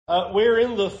We're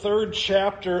in the third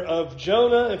chapter of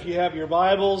Jonah. If you have your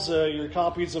Bibles, your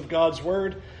copies of God's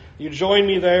Word, you join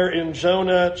me there in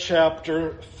Jonah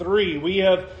chapter 3. We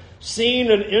have seen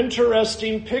an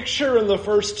interesting picture in the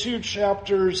first two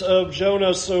chapters of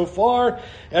Jonah so far,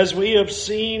 as we have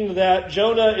seen that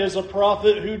Jonah is a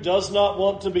prophet who does not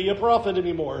want to be a prophet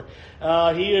anymore.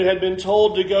 He had been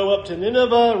told to go up to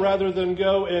Nineveh rather than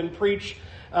go and preach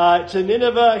to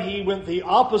Nineveh. He went the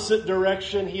opposite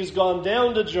direction. He's gone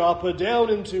down to Joppa, down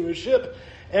into a ship,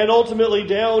 and ultimately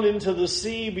down into the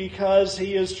sea because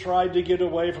he has tried to get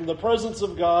away from the presence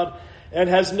of God and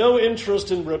has no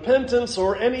interest in repentance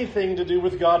or anything to do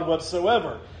with God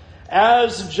whatsoever.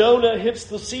 As Jonah hits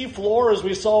the seafloor, as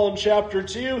we saw in chapter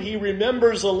 2, he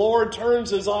remembers the Lord, turns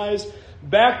his eyes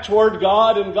back toward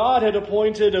God, and God had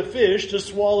appointed a fish to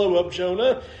swallow up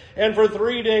Jonah. And for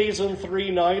 3 days and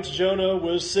 3 nights, Jonah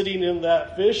was sitting in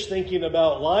that fish, thinking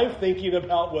about life, thinking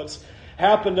about what's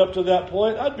happened up to that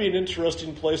point. That'd be an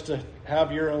interesting place to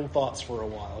have your own thoughts for a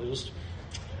while. Just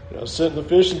sit in the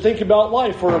fish and think about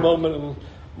life for a moment and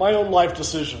my own life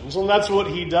decisions. And that's what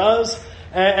he does.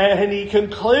 And he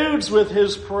concludes with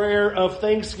his prayer of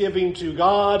thanksgiving to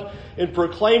God in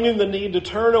proclaiming the need to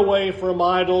turn away from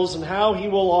idols and how he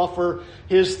will offer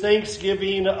his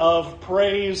thanksgiving of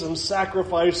praise and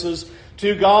sacrifices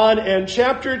to God. And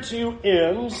chapter 2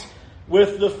 ends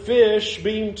with the fish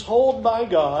being told by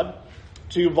God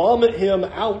to vomit him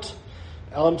out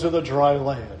onto the dry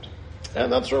land. And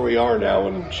that's where we are now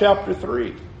in chapter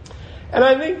 3. And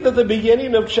I think that the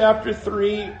beginning of chapter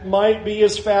 3 might be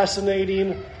as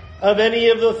fascinating of any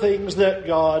of the things that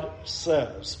God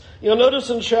says. You'll notice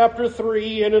in chapter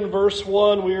 3 and in verse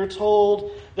 1, we are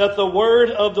told that the word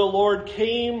of the Lord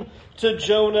came to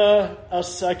Jonah a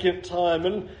second time.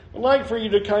 And I'd like for you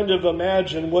to kind of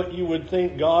imagine what you would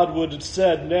think God would have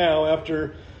said now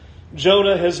after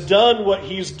Jonah has done what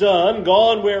he's done,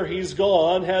 gone where he's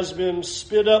gone, has been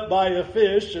spit up by a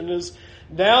fish, and is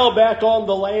now back on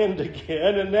the land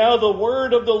again. And now the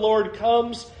word of the Lord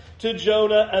comes to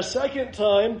Jonah a second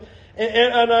time.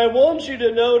 And I want you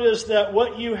to notice that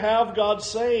what you have God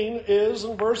saying is,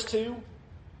 in verse 2,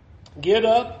 get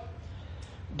up,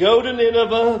 go to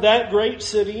Nineveh, that great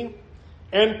city,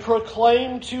 and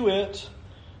proclaim to it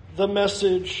the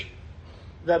message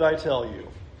that I tell you.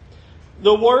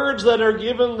 The words that are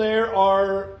given there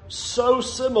are so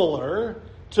similar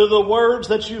to the words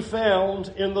that you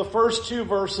found in the first 2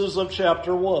 verses of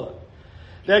chapter 1.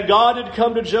 That God had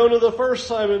come to Jonah the first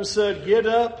time and said, get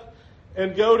up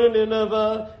and go to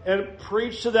Nineveh and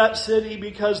preach to that city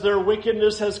because their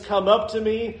wickedness has come up to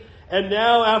me. And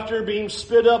now after being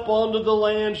spit up onto the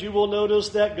land, you will notice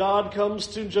that God comes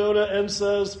to Jonah and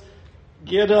says,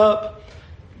 get up,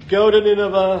 go to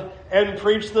Nineveh, and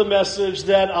preach the message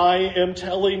that I am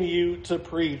telling you to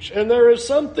preach. And there is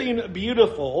something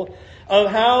beautiful of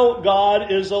how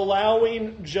God is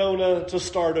allowing Jonah to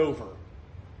start over.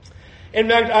 In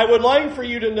fact, I would like for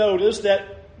you to notice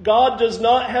that God does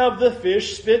not have the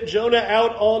fish spit Jonah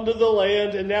out onto the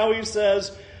land, and now he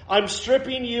says, I'm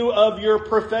stripping you of your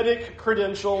prophetic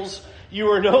credentials. You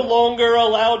are no longer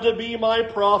allowed to be my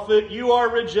prophet. You are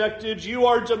rejected. You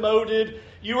are demoted.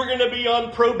 You are going to be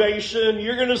on probation.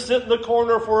 You're going to sit in the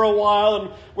corner for a while,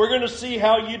 and we're going to see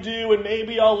how you do, and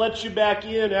maybe I'll let you back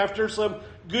in after some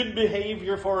good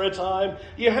behavior for a time.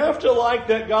 You have to like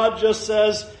that God just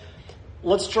says,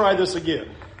 let's try this again.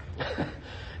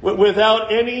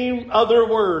 Without any other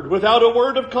word, without a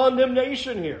word of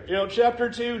condemnation here.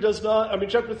 Chapter 3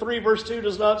 verse 2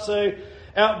 does not say,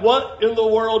 what in the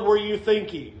world were you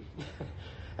thinking?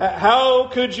 How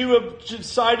could you have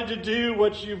decided to do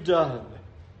what you've done?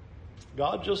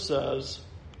 God just says,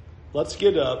 let's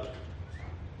get up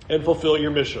and fulfill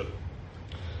your mission.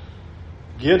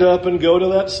 Get up and go to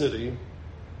that city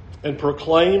and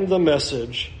proclaim the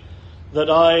message that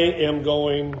I am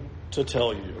going to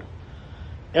tell you.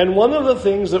 And one of the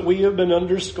things that we have been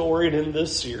underscoring in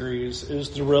this series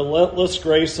is the relentless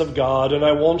grace of God. And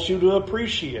I want you to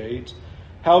appreciate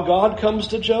how God comes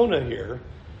to Jonah here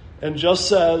and just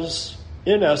says,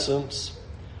 in essence,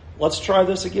 let's try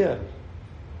this again.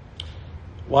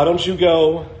 Why don't you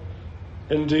go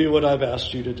and do what I've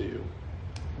asked you to do?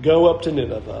 Go up to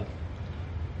Nineveh.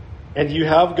 And you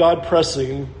have God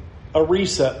pressing a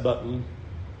reset button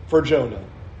for Jonah.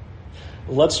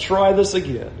 Let's try this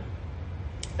again.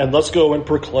 And let's go and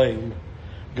proclaim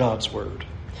God's word.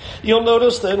 You'll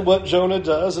notice then what Jonah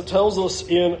does. It tells us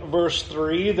in verse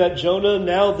 3 that Jonah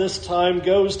now this time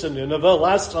goes to Nineveh.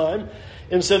 Last time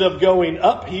Instead of going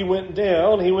up, he went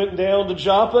down. He went down to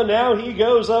Joppa. Now he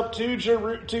goes up to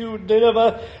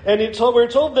Nineveh. And we're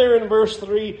told there in verse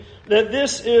 3 that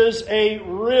this is a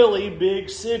really big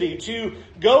city. To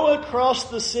go across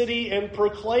the city and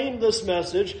proclaim this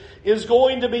message is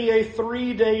going to be a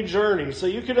 3-day journey. So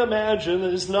you can imagine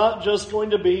that it's not just going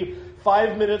to be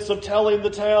 5 minutes of telling the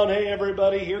town, hey,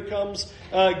 everybody, here comes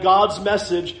God's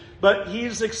message. But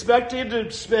he's expected to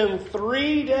spend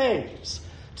 3 days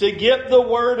to get the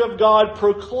word of God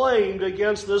proclaimed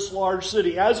against this large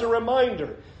city. As a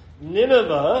reminder,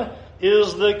 Nineveh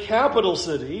is the capital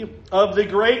city of the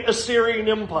great Assyrian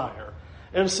Empire.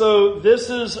 And so this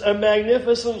is a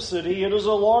magnificent city. It is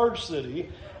a large city.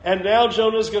 And now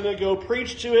Jonah's going to go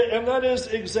preach to it. And that is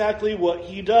exactly what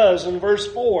he does. In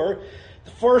verse 4,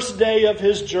 the first day of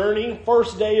his journey,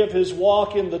 first day of his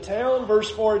walk in the town,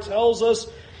 verse 4 tells us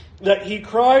that he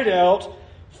cried out,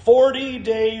 40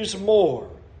 days more,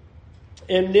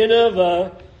 and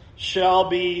Nineveh shall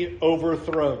be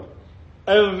overthrown.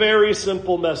 A very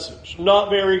simple message, not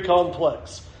very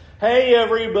complex. Hey,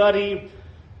 everybody,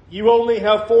 you only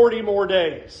have 40 more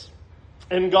days,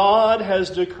 and God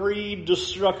has decreed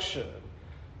destruction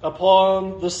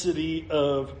upon the city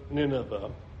of Nineveh.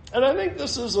 And I think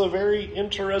this is a very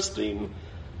interesting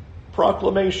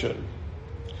proclamation.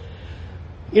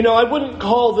 You know, I wouldn't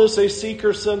call this a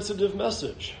seeker-sensitive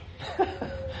message.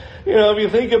 You know, if you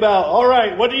think about, all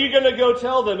right, what are you going to go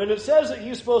tell them? And it says that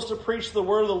he's supposed to preach the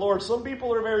word of the Lord. Some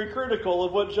people are very critical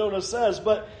of what Jonah says,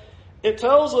 but it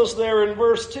tells us there in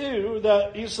verse 2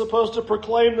 that he's supposed to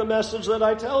proclaim the message that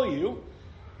I tell you.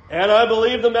 And I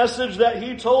believe the message that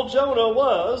he told Jonah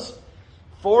was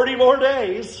 40 more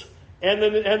days,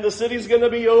 and the city's going to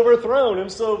be overthrown.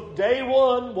 And so day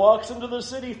 1 walks into the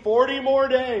city, 40 more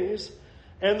days,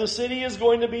 and the city is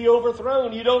going to be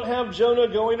overthrown. You don't have Jonah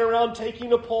going around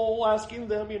taking a poll, asking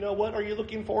them, you know, what are you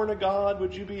looking for in a God?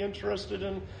 Would you be interested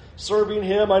in serving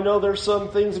him? I know there's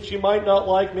some things that you might not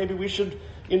like. Maybe we should,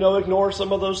 you know, ignore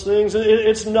some of those things.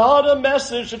 It's not a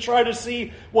message to try to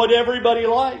see what everybody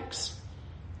likes.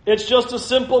 It's just a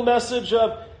simple message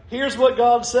of, here's what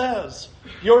God says.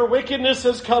 Your wickedness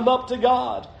has come up to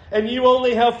God. And you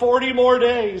only have 40 more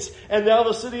days, and now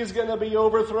the city is going to be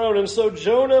overthrown. And so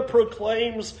Jonah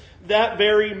proclaims that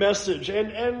very message.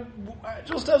 And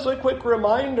just as a quick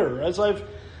reminder, as I've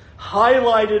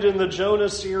highlighted in the Jonah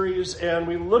series, and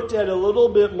we looked at a little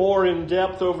bit more in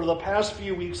depth over the past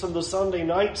few weeks in the Sunday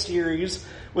night series,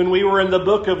 when we were in the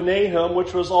book of Nahum,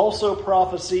 which was also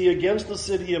prophecy against the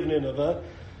city of Nineveh.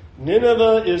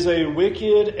 Nineveh is a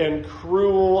wicked and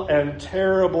cruel and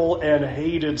terrible and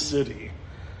hated city.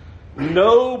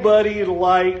 Nobody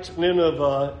liked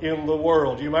Nineveh in the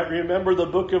world. You might remember the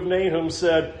book of Nahum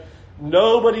said,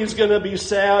 nobody's going to be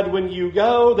sad when you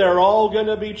go. They're all going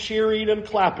to be cheering and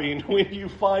clapping when you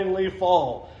finally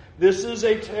fall. This is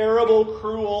a terrible,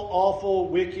 cruel, awful,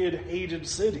 wicked, hated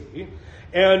city.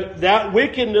 And that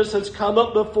wickedness has come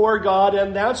up before God,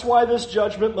 and that's why this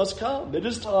judgment must come. It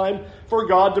is time for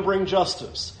God to bring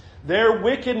justice. Their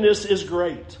wickedness is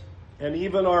great, and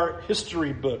even our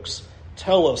history books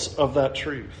tell us of that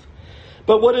truth.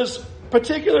 But what is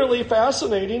particularly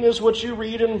fascinating is what you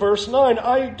read in verse 9.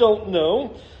 I don't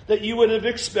know that you would have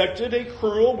expected a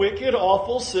cruel, wicked,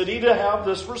 awful city to have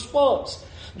this response.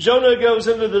 Jonah goes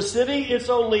into the city. It's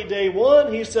only day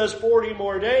 1. He says 40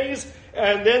 more days,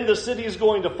 and then the city is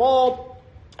going to fall.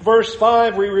 Verse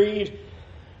 5 we read,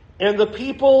 and the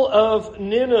people of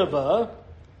Nineveh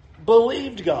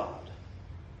believed God.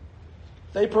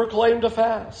 They proclaimed a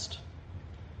fast.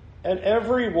 And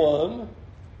everyone,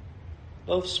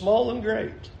 both small and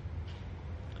great,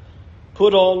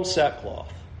 put on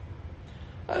sackcloth.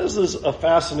 This is a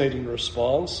fascinating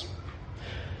response.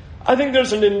 I think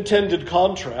there's an intended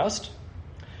contrast.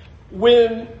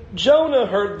 When Jonah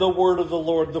heard the word of the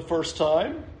Lord the first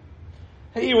time,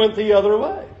 he went the other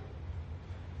way.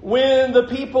 When the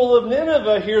people of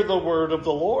Nineveh hear the word of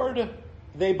the Lord,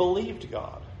 they believed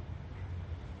God.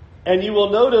 And you will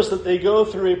notice that they go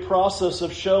through a process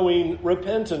of showing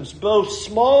repentance, both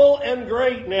small and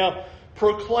great. Now,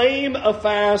 proclaim a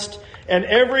fast, and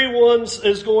everyone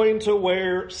is going to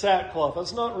wear sackcloth.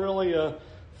 That's not really a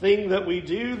thing that we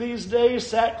do these days.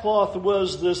 Sackcloth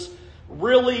was this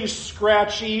really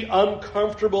scratchy,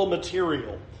 uncomfortable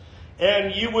material.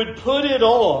 And you would put it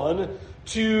on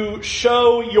to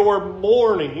show your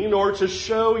mourning or to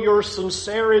show your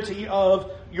sincerity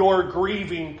of your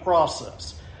grieving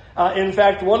process. In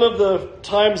fact, one of the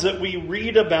times that we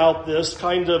read about this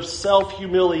kind of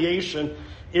self-humiliation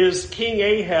is King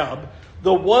Ahab.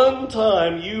 The one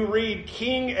time you read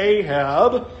King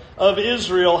Ahab of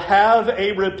Israel have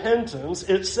a repentance,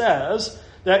 it says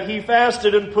that he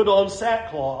fasted and put on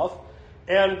sackcloth,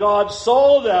 and God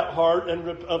saw that heart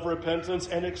of repentance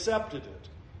and accepted it.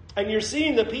 And you're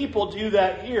seeing the people do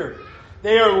that here.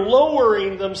 They are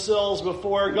lowering themselves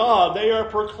before God. They are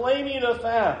proclaiming a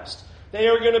fast. They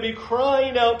are going to be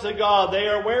crying out to God. They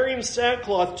are wearing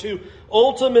sackcloth to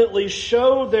ultimately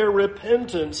show their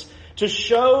repentance, to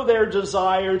show their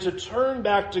desire to turn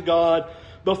back to God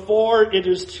before it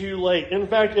is too late. In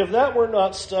fact, if that were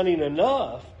not stunning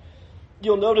enough,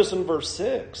 you'll notice in verse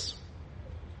 6,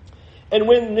 and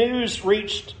when news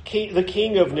reached the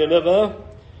king of Nineveh,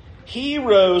 he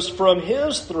rose from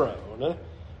his throne,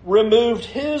 removed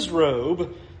his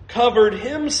robe, covered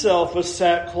himself with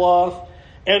sackcloth,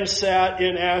 and sat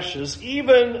in ashes.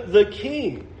 Even the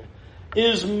king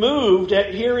is moved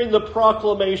at hearing the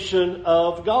proclamation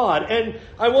of God. And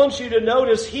I want you to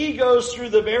notice he goes through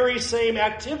the very same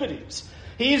activities.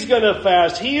 He's going to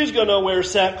fast. He's going to wear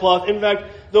sackcloth. In fact,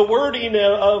 the wording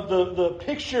of the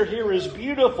picture here is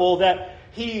beautiful, that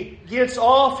he gets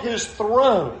off his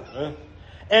throne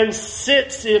and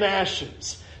sits in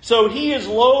ashes. So he is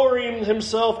lowering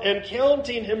himself and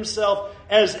counting himself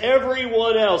as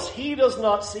everyone else. He does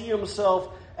not see himself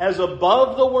as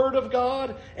above the Word of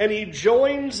God, and he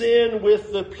joins in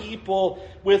with the people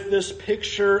with this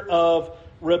picture of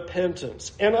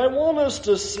repentance. And I want us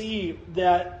to see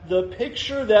that the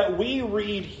picture that we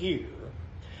read here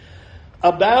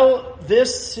about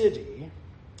this city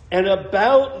and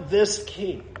about this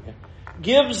king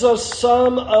gives us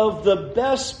some of the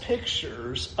best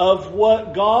pictures of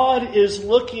what God is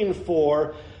looking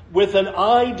for with an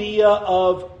idea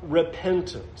of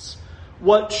repentance.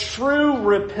 What true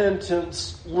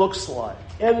repentance looks like.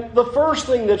 And the first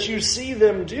thing that you see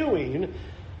them doing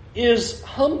is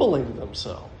humbling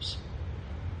themselves.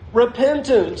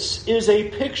 Repentance is a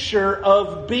picture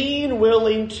of being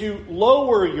willing to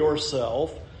lower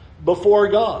yourself before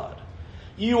God.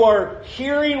 You are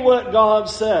hearing what God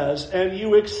says and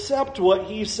you accept what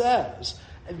He says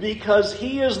because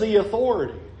He is the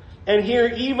authority. And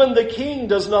here even the king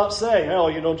does not say,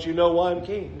 "Oh, don't you know why I'm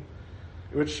king?"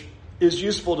 Which is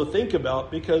useful to think about,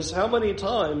 because how many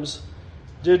times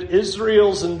did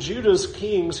Israel's and Judah's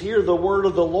kings hear the word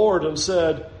of the Lord and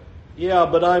said, "Yeah,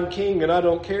 but I'm king and I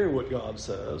don't care what God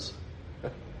says."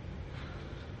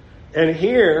 And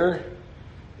here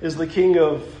is the king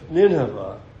of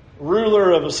Nineveh,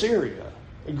 ruler of Assyria,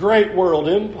 a great world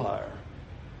empire.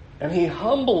 And he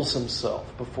humbles himself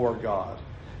before God.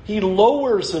 He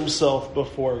lowers himself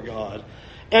before God.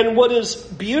 And what is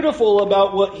beautiful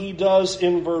about what he does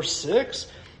in verse 6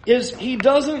 is he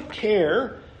doesn't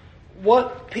care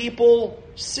what people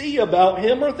see about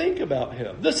him or think about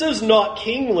him. This is not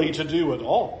kingly to do at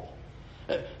all.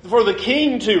 For the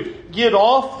king to get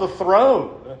off the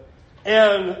throne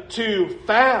and to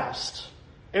fast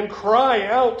and cry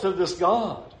out to this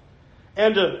God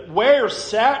and to wear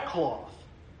sackcloth,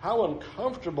 how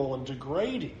uncomfortable and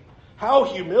degrading. How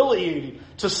humiliating.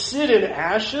 To sit in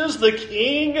ashes. The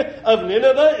king of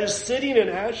Nineveh is sitting in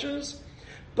ashes.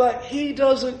 But he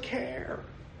doesn't care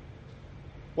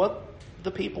what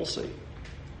the people see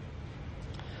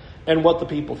and what the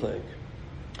people think.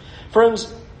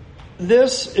 Friends,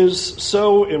 this is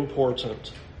so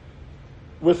important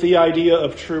with the idea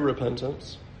of true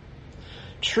repentance.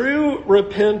 True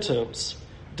repentance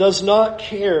does not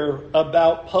care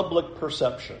about public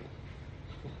perception.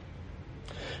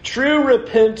 True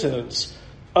repentance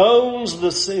owns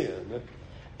the sin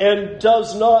and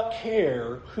does not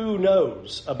care who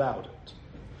knows about it.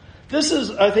 This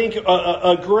is, I think,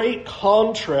 a great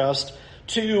contrast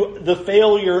to the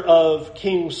failure of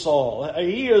King Saul.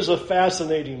 He is a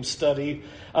fascinating study.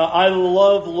 I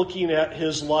love looking at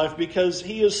his life because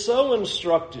he is so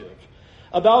instructive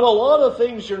about a lot of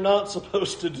things you're not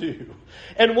supposed to do.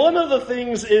 And one of the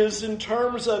things is, in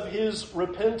terms of his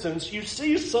repentance, you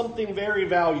see something very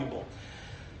valuable.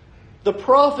 The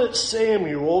prophet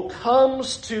Samuel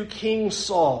comes to King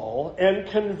Saul and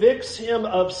convicts him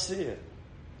of sin.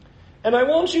 And I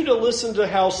want you to listen to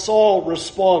how Saul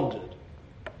responded.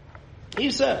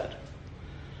 He said,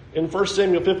 in 1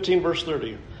 Samuel 15, verse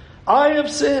 30, "I have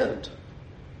sinned."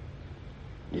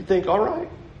 You think, all right,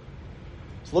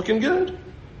 it's looking good.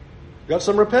 Got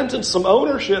some repentance, some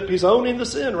ownership. He's owning the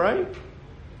sin, right?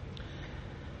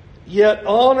 "Yet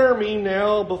honor me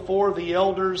now before the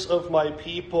elders of my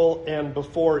people and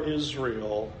before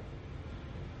Israel,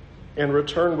 and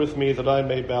return with me that I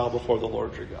may bow before the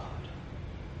Lord your God."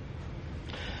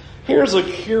 Here's a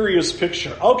curious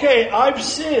picture. Okay, I've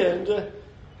sinned,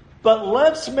 but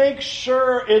let's make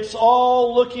sure it's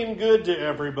all looking good to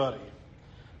everybody.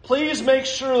 Please make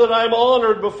sure that I'm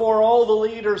honored before all the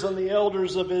leaders and the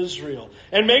elders of Israel.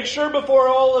 And make sure before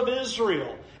all of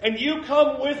Israel. And you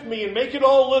come with me and make it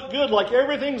all look good, like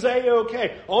everything's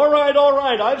A-okay. All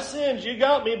right, I've sinned, you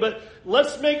got me, but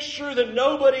let's make sure that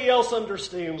nobody else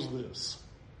understands this.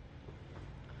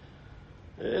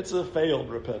 It's a failed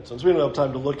repentance. We don't have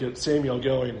time to look at Samuel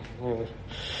going,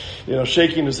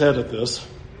 shaking his head at this.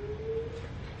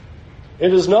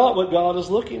 It is not what God is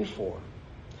looking for.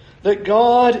 That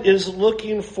God is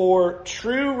looking for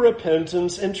true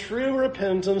repentance, and true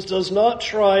repentance does not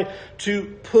try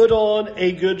to put on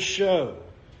a good show.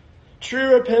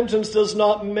 True repentance does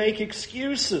not make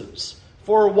excuses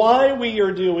for why we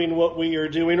are doing what we are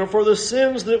doing or for the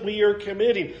sins that we are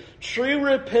committing. True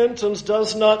repentance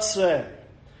does not say,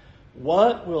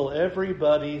 "What will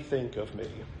everybody think of me?"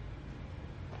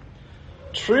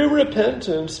 True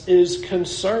repentance is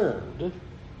concerned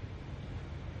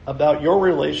about your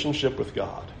relationship with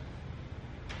God.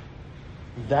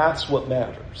 That's what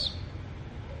matters.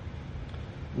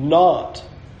 Not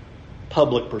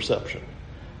public perception.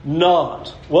 Not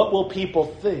what will people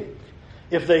think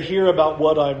if they hear about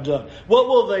what I've done. What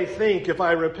will they think if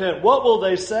I repent? What will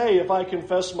they say if I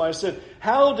confess my sin?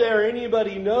 How dare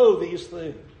anybody know these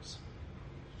things?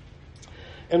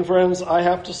 And friends, I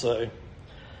have to say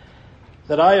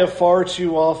that I have far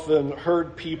too often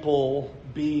heard people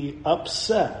be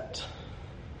upset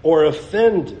or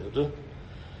offended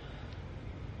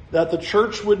that the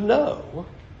church would know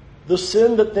the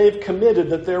sin that they've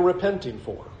committed that they're repenting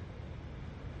for.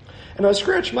 And I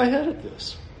scratch my head at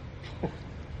this.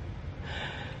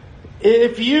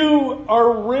 If you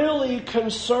are really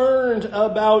concerned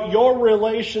about your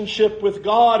relationship with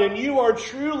God and you are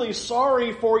truly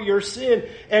sorry for your sin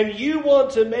and you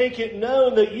want to make it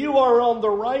known that you are on the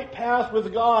right path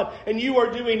with God and you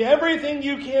are doing everything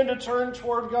you can to turn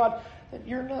toward God, then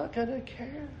you're not going to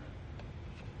care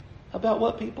about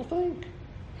what people think.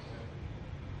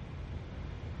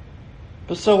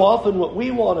 But so often what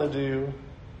we want to do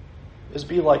is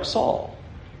be like Saul.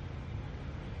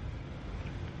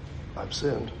 I've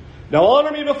sinned. Now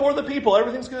honor me before the people.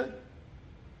 Everything's good.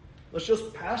 Let's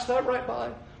just pass that right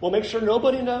by. We'll make sure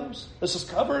nobody knows. Let's just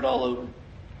cover it all over.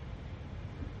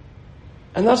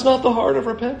 And that's not the heart of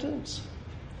repentance.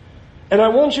 And I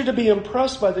want you to be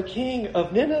impressed by the king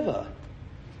of Nineveh,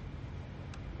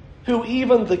 who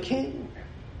even the king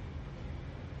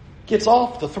gets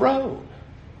off the throne,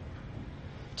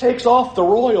 takes off the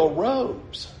royal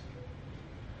robes,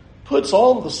 puts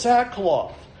on the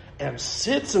sackcloth, and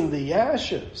sits in the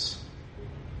ashes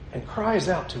and cries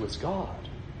out to his God.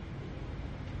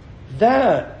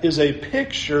 That is a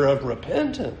picture of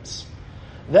repentance.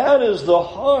 That is the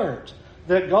heart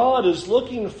that God is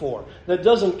looking for, that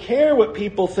doesn't care what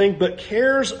people think, but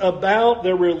cares about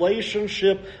their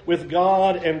relationship with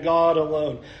God and God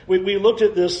alone. We looked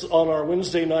at this on our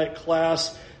Wednesday night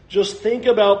class. Just think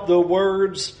about the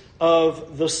words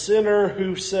of the sinner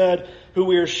who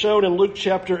we are shown in Luke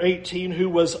chapter 18, who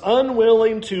was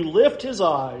unwilling to lift his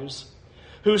eyes,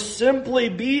 who simply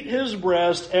beat his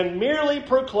breast and merely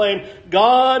proclaimed,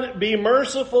 "God, be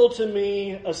merciful to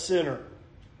me, a sinner."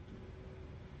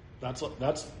 That's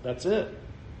it.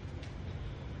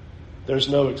 There's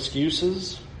no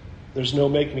excuses. There's no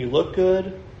make me look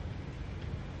good.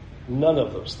 None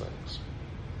of those things.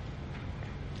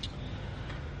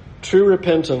 True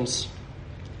repentance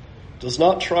does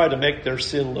not try to make their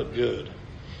sin look good.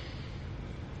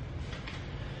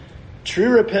 True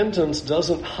repentance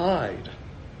doesn't hide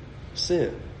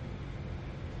sin.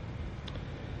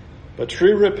 But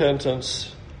true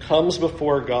repentance comes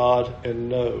before God and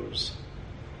knows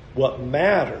what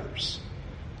matters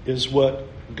is what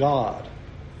God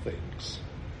thinks.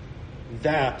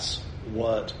 That's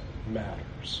what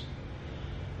matters.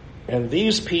 And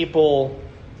these people,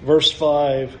 verse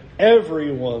 5,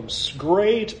 everyone,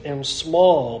 great and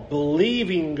small,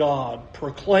 believing God,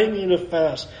 proclaiming a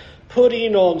fast,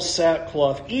 putting on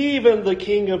sackcloth, even the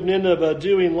king of Nineveh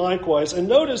doing likewise. And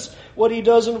notice what he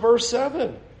does in verse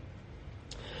 7.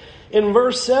 In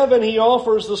verse 7, he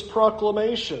offers this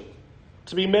proclamation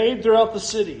to be made throughout the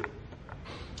city.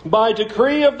 By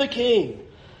decree of the king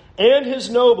and his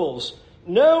nobles,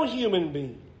 no human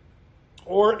being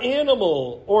or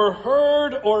animal or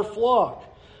herd or flock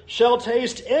shall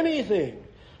taste anything.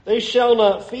 They shall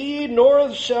not feed,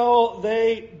 nor shall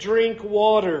they drink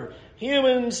water.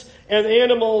 Humans and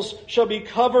animals shall be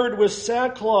covered with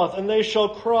sackcloth, and they shall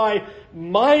cry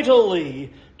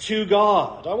mightily to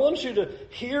God. I want you to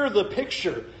hear the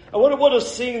picture. I wonder what a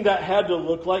scene that had to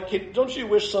look like. Don't you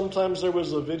wish sometimes there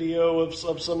was a video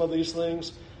of some of these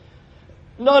things?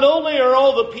 Not only are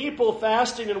all the people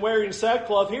fasting and wearing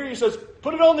sackcloth, here he says,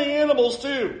 put it on the animals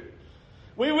too.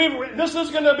 This is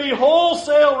going to be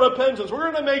wholesale repentance.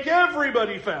 We're going to make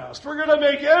everybody fast. We're going to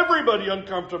make everybody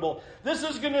uncomfortable. This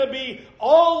is going to be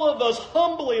all of us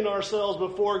humbling ourselves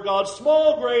before God,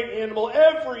 small, great, animal,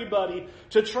 everybody,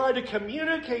 to try to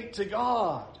communicate to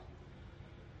God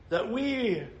that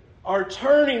we are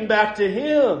turning back to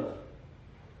Him.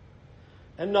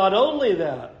 And not only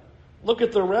that, look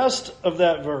at the rest of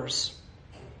that verse.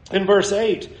 In verse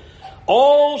 8,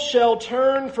 all shall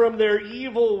turn from their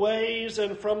evil ways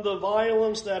and from the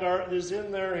violence that is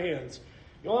in their hands.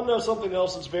 You want to know something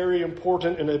else that's very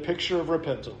important in a picture of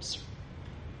repentance?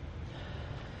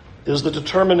 Is the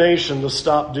determination to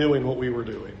stop doing what we were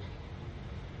doing.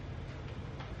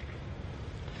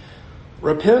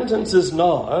 Repentance is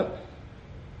not,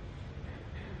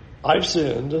 I've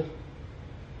sinned,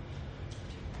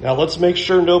 now let's make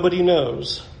sure nobody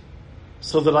knows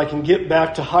so that I can get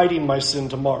back to hiding my sin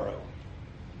tomorrow.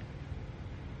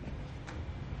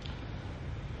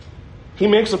 He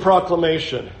makes a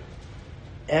proclamation.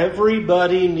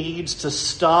 Everybody needs to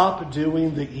stop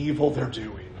doing the evil they're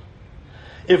doing.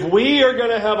 If we are going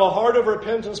to have a heart of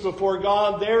repentance before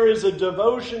God, there is a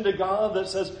devotion to God that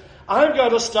says, I've got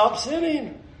to stop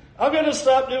sinning. I've got to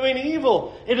stop doing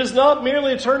evil. It is not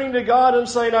merely turning to God and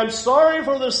saying, I'm sorry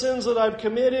for the sins that I've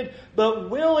committed, but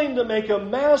willing to make a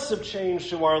massive change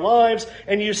to our lives.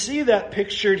 And you see that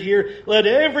pictured here. Let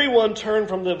everyone turn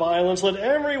from the violence. Let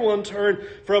everyone turn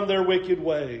from their wicked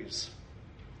ways.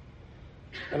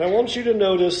 And I want you to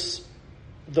notice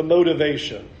the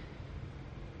motivation.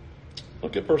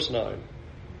 Look at verse 9.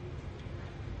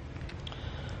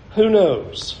 Who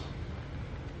knows?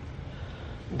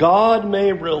 God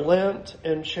may relent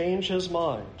and change His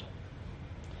mind.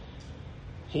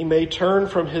 He may turn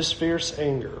from His fierce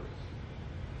anger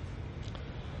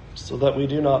so that we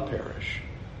do not perish.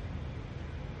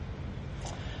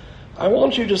 I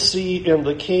want you to see in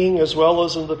the king as well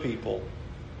as in the people,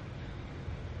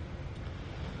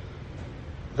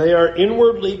 they are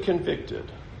inwardly convicted,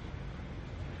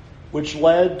 which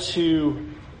led to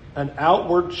an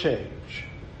outward change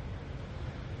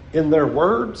in their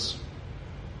words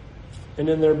and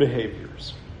in their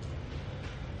behaviors.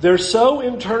 They're so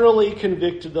internally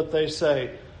convicted that they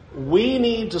say, we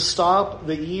need to stop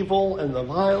the evil and the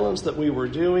violence that we were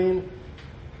doing.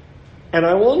 And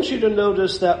I want you to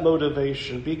notice that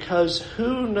motivation, because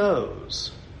who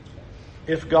knows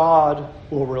if God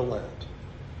will relent?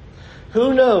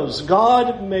 Who knows?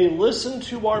 God may listen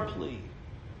to our plea.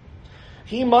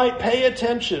 He might pay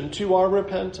attention to our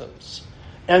repentance.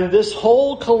 And this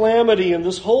whole calamity and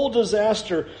this whole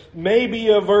disaster may be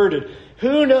averted.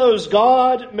 Who knows?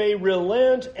 God may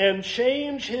relent and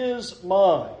change His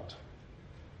mind.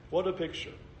 What a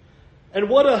picture. And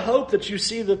what a hope that you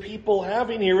see the people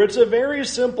having here. It's a very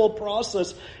simple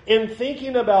process in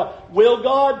thinking about, will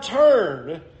God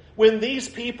turn when these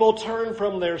people turn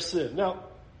from their sin? Now,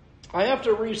 I have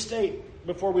to restate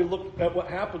before we look at what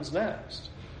happens next.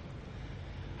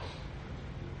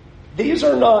 These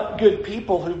are not good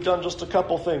people who've done just a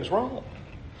couple things wrong.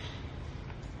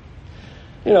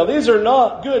 These are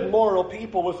not good moral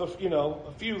people with a few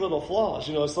little flaws.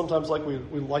 Sometimes like we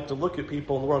like to look at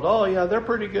people in the world. Oh yeah, they're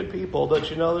pretty good people, but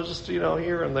they're just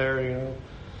here and there.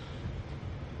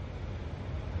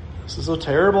 This is a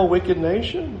terrible, wicked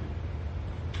nation.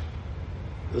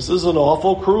 This is an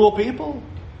awful, cruel people.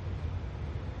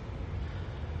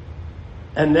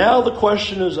 And now the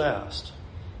question is asked.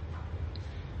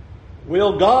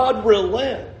 Will God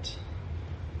relent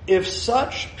if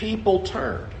such people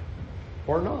turn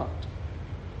or not?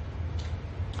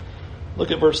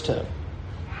 Look at verse 10.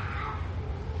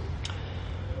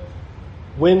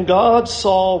 When God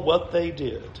saw what they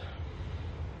did,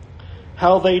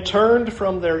 how they turned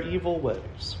from their evil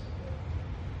ways,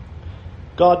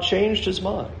 God changed His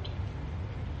mind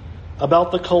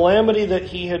about the calamity that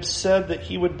He had said that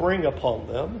He would bring upon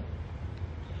them,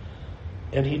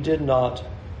 and He did not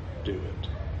do it.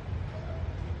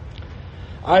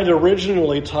 I had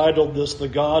originally titled this The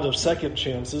God of Second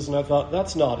Chances, and I thought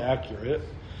that's not accurate.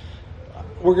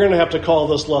 We're going to have to call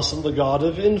this lesson The God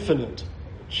of Infinite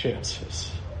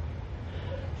Chances.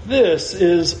 This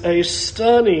is a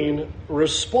stunning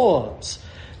response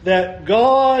that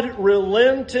God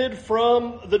relented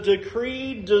from the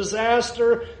decreed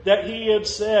disaster that He had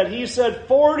said. He said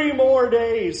 40 more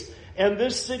days and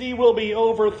this city will be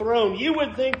overthrown. You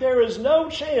would think there is no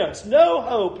chance, no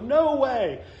hope, no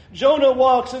way. Jonah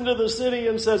walks into the city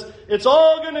and says, it's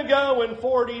all going to go in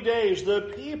 40 days.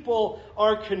 The people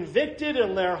are convicted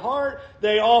in their heart.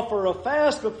 They offer a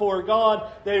fast before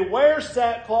God. They wear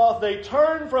sackcloth. They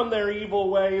turn from their evil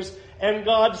ways. And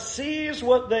God sees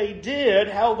what they did,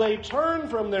 how they turned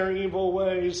from their evil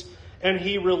ways, and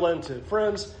He relented.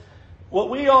 Friends, what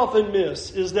we often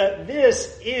miss is that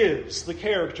this is the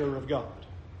character of God.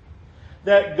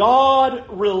 That God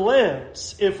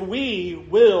relents if we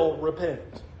will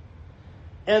repent.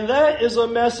 And that is a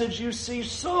message you see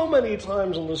so many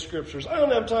times in the Scriptures. I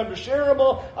don't have time to share them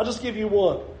all. I'll just give you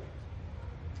one.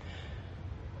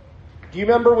 Do you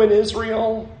remember when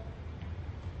Israel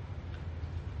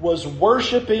was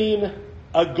worshiping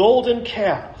a golden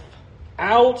calf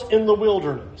out in the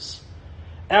wilderness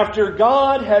after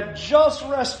God had just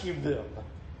rescued them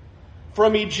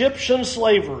from Egyptian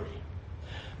slavery?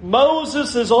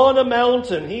 Moses is on a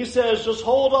mountain. He says, just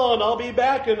hold on, I'll be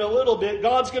back in a little bit.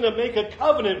 God's going to make a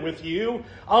covenant with you.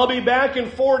 I'll be back in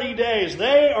 40 days.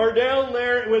 They are down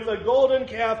there with a golden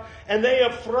calf, and they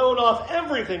have thrown off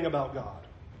everything about God.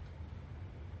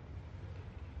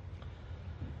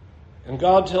 And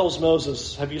God tells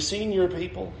Moses, have you seen your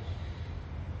people?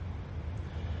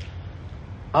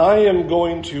 I am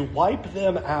going to wipe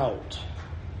them out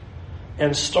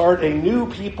and start a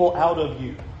new people out of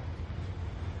you.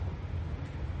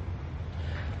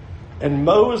 And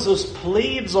Moses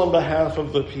pleads on behalf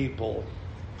of the people.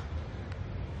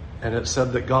 And it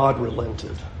said that God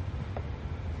relented.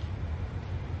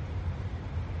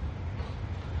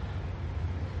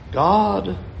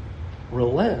 God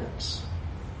relents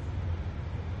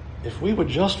if we would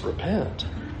just repent.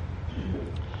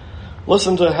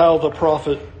 Listen to how the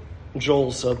prophet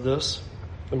Joel said this.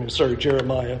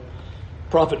 Jeremiah.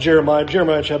 Prophet Jeremiah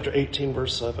chapter 18,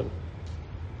 verse 7.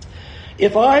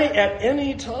 If I at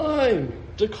any time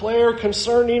declare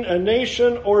concerning a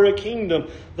nation or a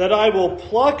kingdom that I will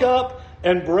pluck up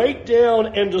and break down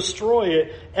and destroy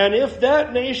it, and if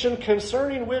that nation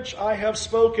concerning which I have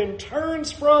spoken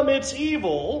turns from its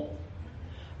evil,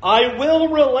 I will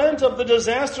relent of the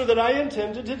disaster that I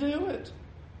intended to do it.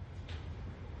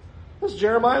 That's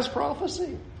Jeremiah's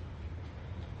prophecy.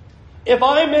 If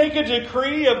I make a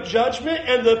decree of judgment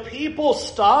and the people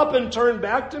stop and turn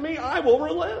back to me, I will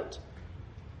relent.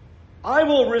 I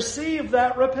will receive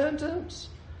that repentance.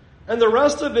 And the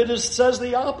rest of it says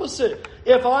the opposite.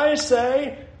 If I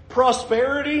say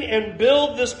prosperity and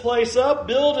build this place up,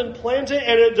 build and plant it,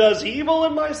 and it does evil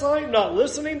in my sight, not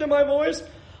listening to my voice,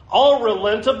 I'll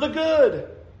relent of the good.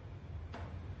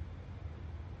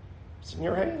 It's in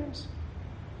your hands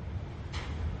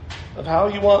of how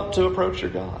you want to approach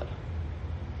your God.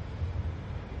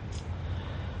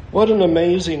 What an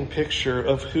amazing picture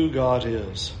of who God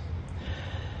is.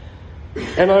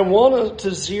 And I want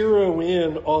to zero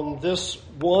in on this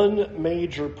one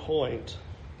major point.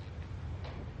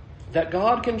 That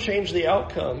God can change the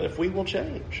outcome if we will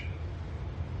change.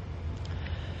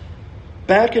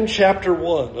 Back in chapter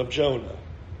 1 of Jonah,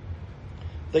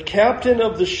 the captain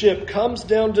of the ship comes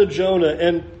down to Jonah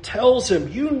and tells him,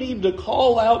 you need to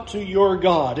call out to your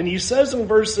God. And he says in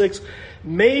verse 6,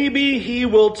 maybe he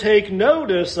will take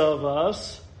notice of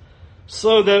us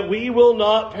so that we will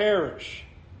not perish.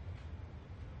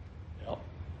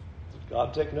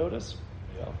 God take notice?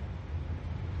 Yeah.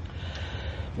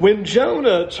 When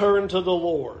Jonah turned to the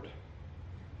Lord,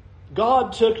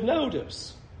 God took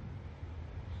notice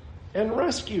and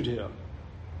rescued him.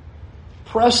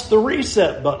 Pressed the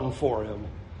reset button for him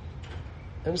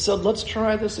and said, let's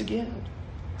try this again.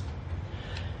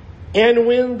 And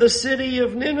when the city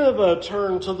of Nineveh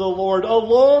turned to the Lord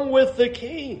along with the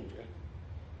king,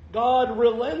 God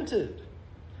relented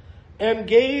and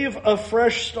gave a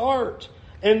fresh start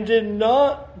and did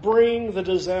not bring the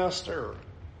disaster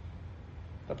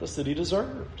that the city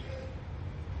deserved.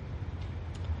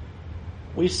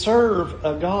 We serve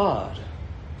a God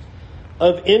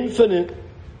of infinite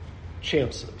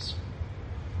chances.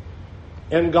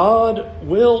 And God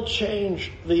will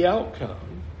change the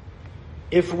outcome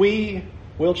if we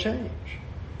will change.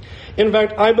 In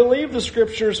fact, I believe the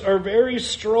Scriptures are very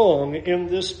strong in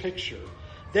this picture.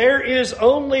 There is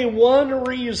only one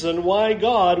reason why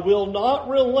God will not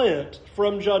relent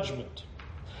from judgment.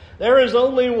 There is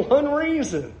only one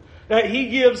reason that He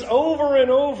gives over and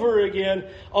over again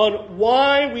on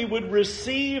why we would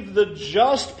receive the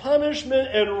just punishment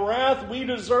and wrath we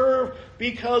deserve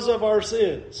because of our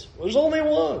sins. There's only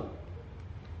one.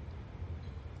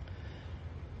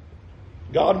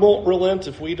 God won't relent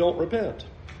if we don't repent.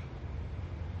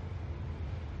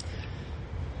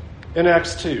 In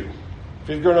Acts 2, if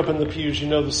you've grown up in the pews, you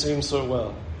know the scene so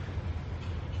well.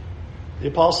 The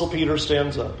Apostle Peter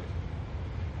stands up.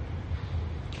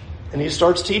 And he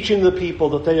starts teaching the people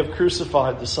that they have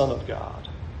crucified the Son of God.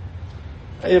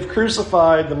 They have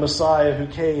crucified the Messiah who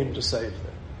came to save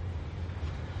them.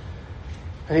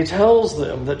 And he tells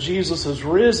them that Jesus has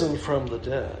risen from the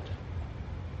dead.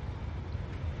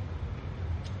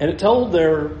 And it told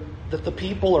there that the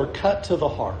people are cut to the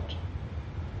heart.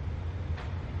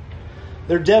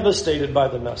 They're devastated by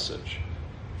the message.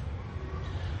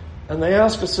 And they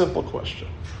ask a simple question.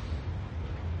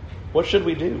 What should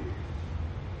we do?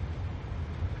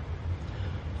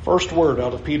 First word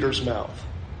out of Peter's mouth.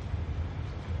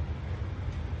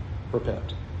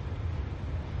 Repent.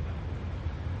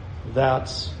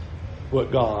 That's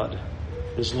what God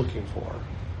is looking for.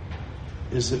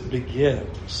 Is it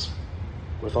begins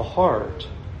with a heart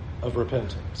of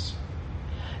repentance.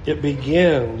 It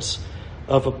begins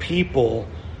of a people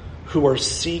who are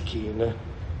seeking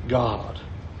God.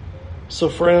 So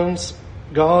friends,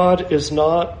 God is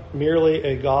not merely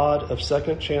a God of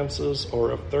second chances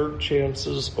or of third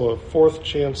chances or of fourth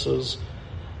chances.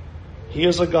 He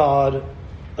is a God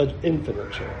of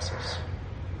infinite chances.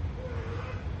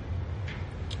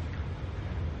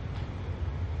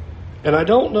 And I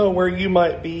don't know where you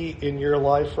might be in your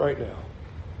life right now.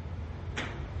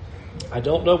 I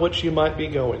don't know what you might be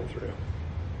going through.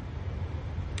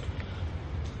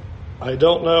 I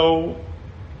don't know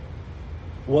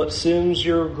what sins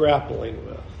you're grappling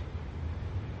with.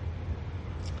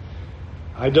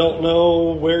 I don't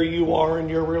know where you are in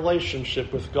your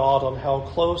relationship with God, on how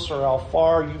close or how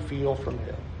far you feel from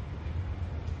Him.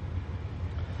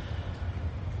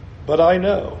 But I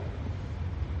know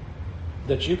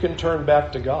that you can turn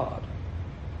back to God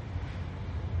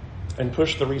and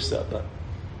push the reset button.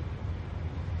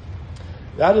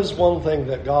 That is one thing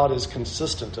that God is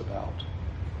consistent about.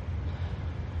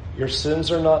 Your sins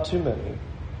are not too many.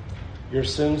 Your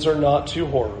sins are not too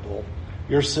horrible.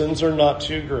 Your sins are not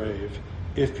too grave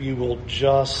if you will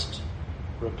just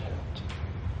repent.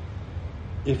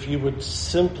 If you would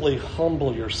simply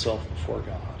humble yourself before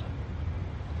God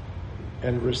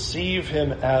and receive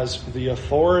Him as the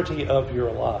authority of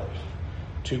your life,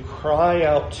 to cry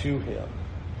out to Him,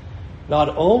 not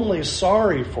only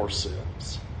sorry for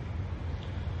sins,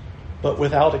 but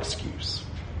without excuse.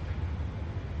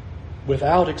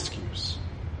 Without excuse.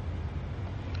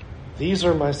 These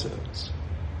are my sins.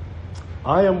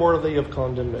 I am worthy of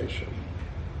condemnation,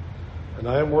 and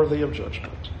I am worthy of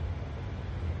judgment.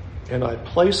 And I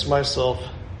place myself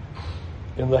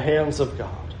in the hands of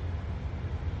God.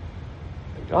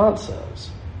 And God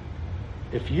says,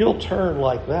 if you'll turn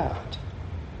like that,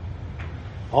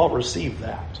 I'll receive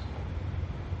that.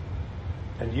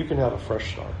 And you can have a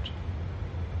fresh start.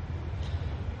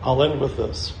 I'll end with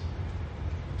this.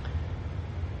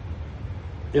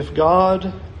 If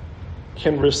God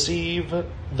can receive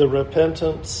the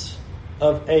repentance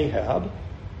of Ahab,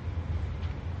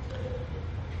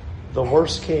 the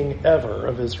worst king ever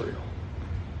of Israel,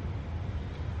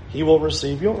 He will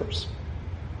receive yours.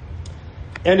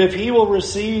 And if He will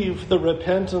receive the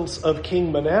repentance of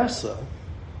King Manasseh,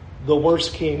 the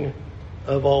worst king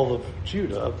of all of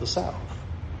Judah of the south,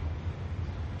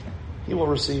 He will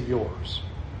receive yours.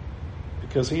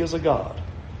 Because He is a God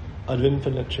of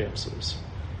infinite chances.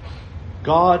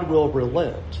 God will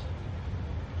relent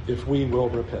if we will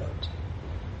repent.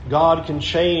 God can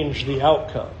change the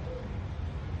outcome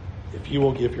if you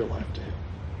will give your life to Him.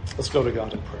 Let's go to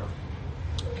God in prayer.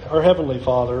 Our Heavenly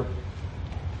Father,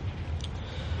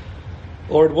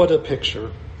 Lord, what a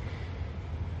picture.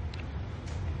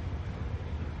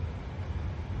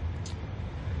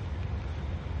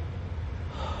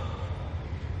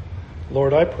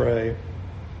 Lord, I pray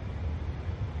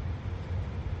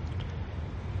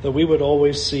that we would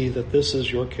always see that this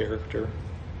is your character.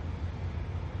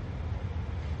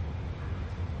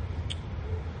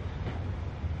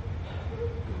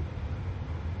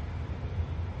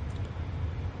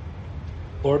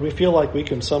 Lord, we feel like we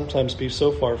can sometimes be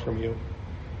so far from you.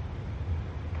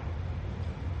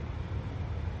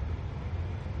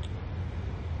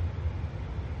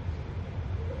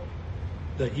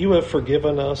 That you have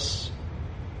forgiven us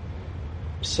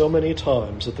so many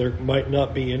times that there might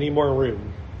not be any more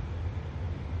room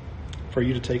for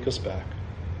you to take us back.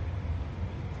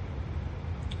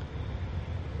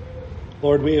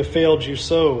 Lord, we have failed you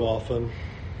so often.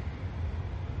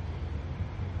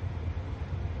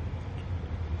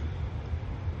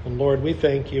 And Lord, we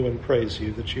thank you and praise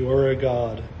you that you are a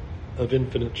God of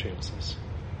infinite chances.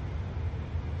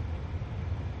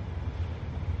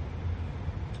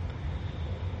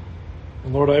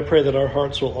 And Lord, I pray that our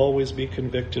hearts will always be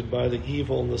convicted by the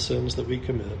evil and the sins that we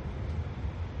commit.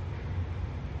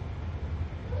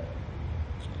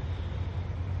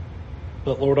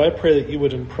 But Lord, I pray that you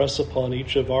would impress upon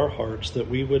each of our hearts that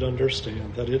we would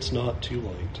understand that it's not too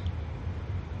late.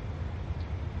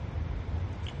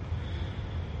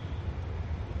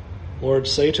 Lord,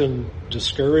 Satan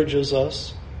discourages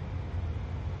us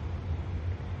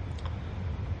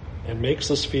and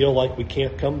makes us feel like we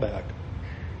can't come back.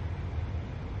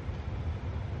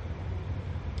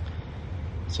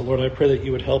 So Lord, I pray that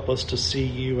you would help us to see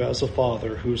you as a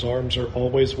Father whose arms are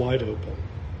always wide open.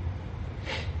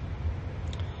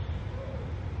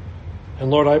 And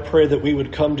Lord, I pray that we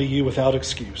would come to you without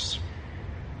excuse.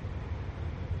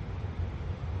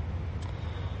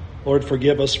 Lord,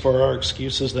 forgive us for our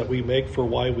excuses that we make for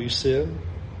why we sin,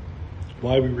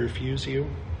 why we refuse you.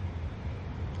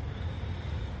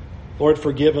 Lord,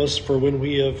 forgive us for when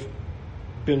we have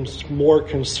been more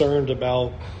concerned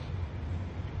about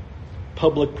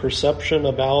public perception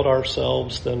about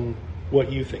ourselves than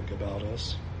what you think about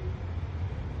us.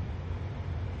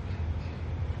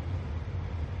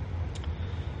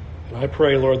 And I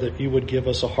pray, Lord, that you would give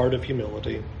us a heart of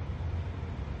humility.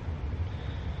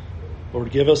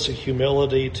 Lord, give us a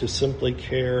humility to simply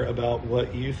care about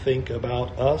what you think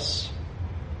about us,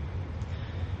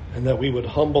 and that we would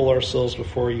humble ourselves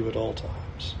before you at all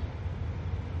times.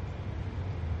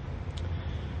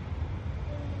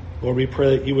 Lord, we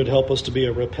pray that you would help us to be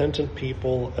a repentant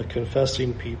people, a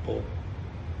confessing people,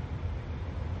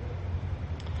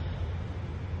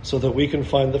 so that we can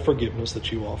find the forgiveness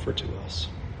that you offer to us.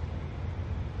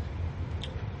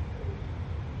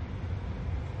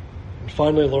 And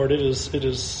finally, Lord, it is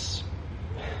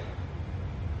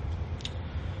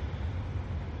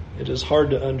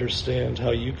hard to understand how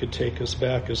you could take us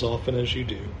back as often as you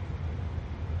do.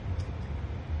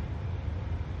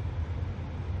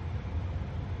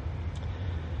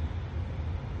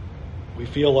 We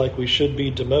feel like we should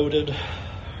be demoted.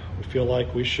 We feel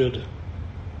like we should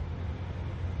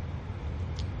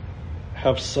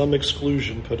have some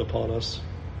exclusion put upon us.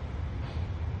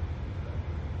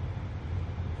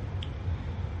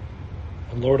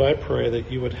 And Lord, I pray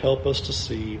that you would help us to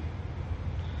see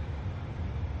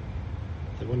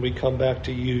that when we come back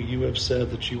to you, you have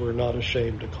said that you are not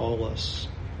ashamed to call us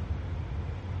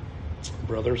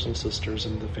brothers and sisters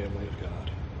in the family of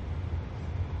God.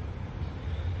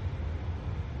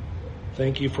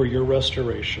 Thank you for your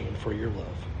restoration and for your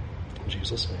love. In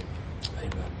Jesus' name,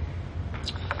 amen.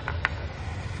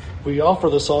 We offer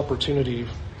this opportunity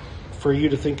for you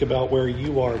to think about where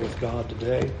you are with God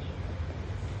today.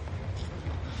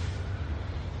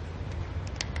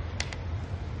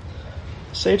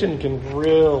 Satan can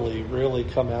really, really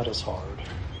come at us hard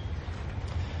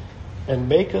and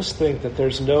make us think that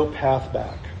there's no path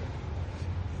back.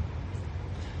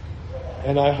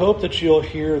 And I hope that you'll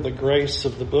hear the grace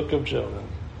of the book of Jonah,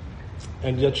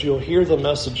 and that you'll hear the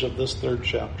message of this third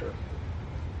chapter.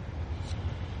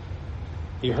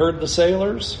 He heard the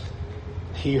sailors,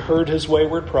 he heard his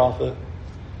wayward prophet,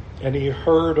 and he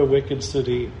heard a wicked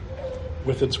city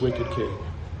with its wicked king.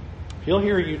 He'll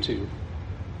hear you too.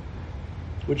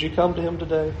 Would you come to him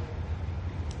today?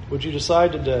 Would you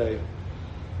decide today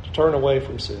to turn away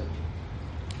from sin?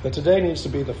 That today needs to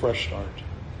be the fresh start.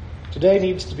 Today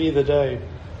needs to be the day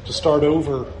to start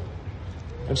over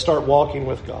and start walking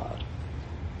with God.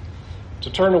 To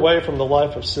turn away from the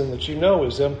life of sin that you know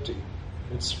is empty.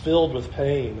 It's filled with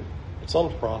pain. It's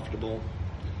unprofitable.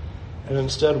 And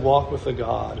instead walk with a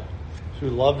God who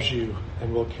loves you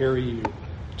and will carry you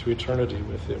to eternity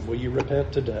with him. Will you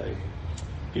repent today?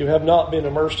 If you have not been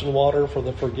immersed in water for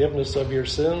the forgiveness of your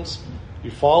sins,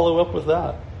 you follow up with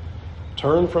that.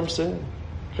 Turn from sin.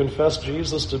 Confess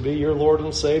Jesus to be your Lord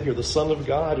and Savior, the Son of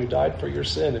God who died for your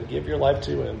sin, and give your life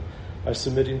to him by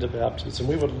submitting to baptism.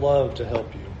 We would love to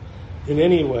help you in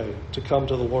any way to come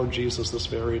to the Lord Jesus this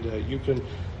very day. You can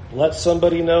let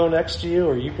somebody know next to you,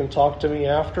 or you can talk to me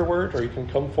afterward, or you can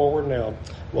come forward now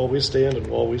while we stand and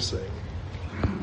while we sing.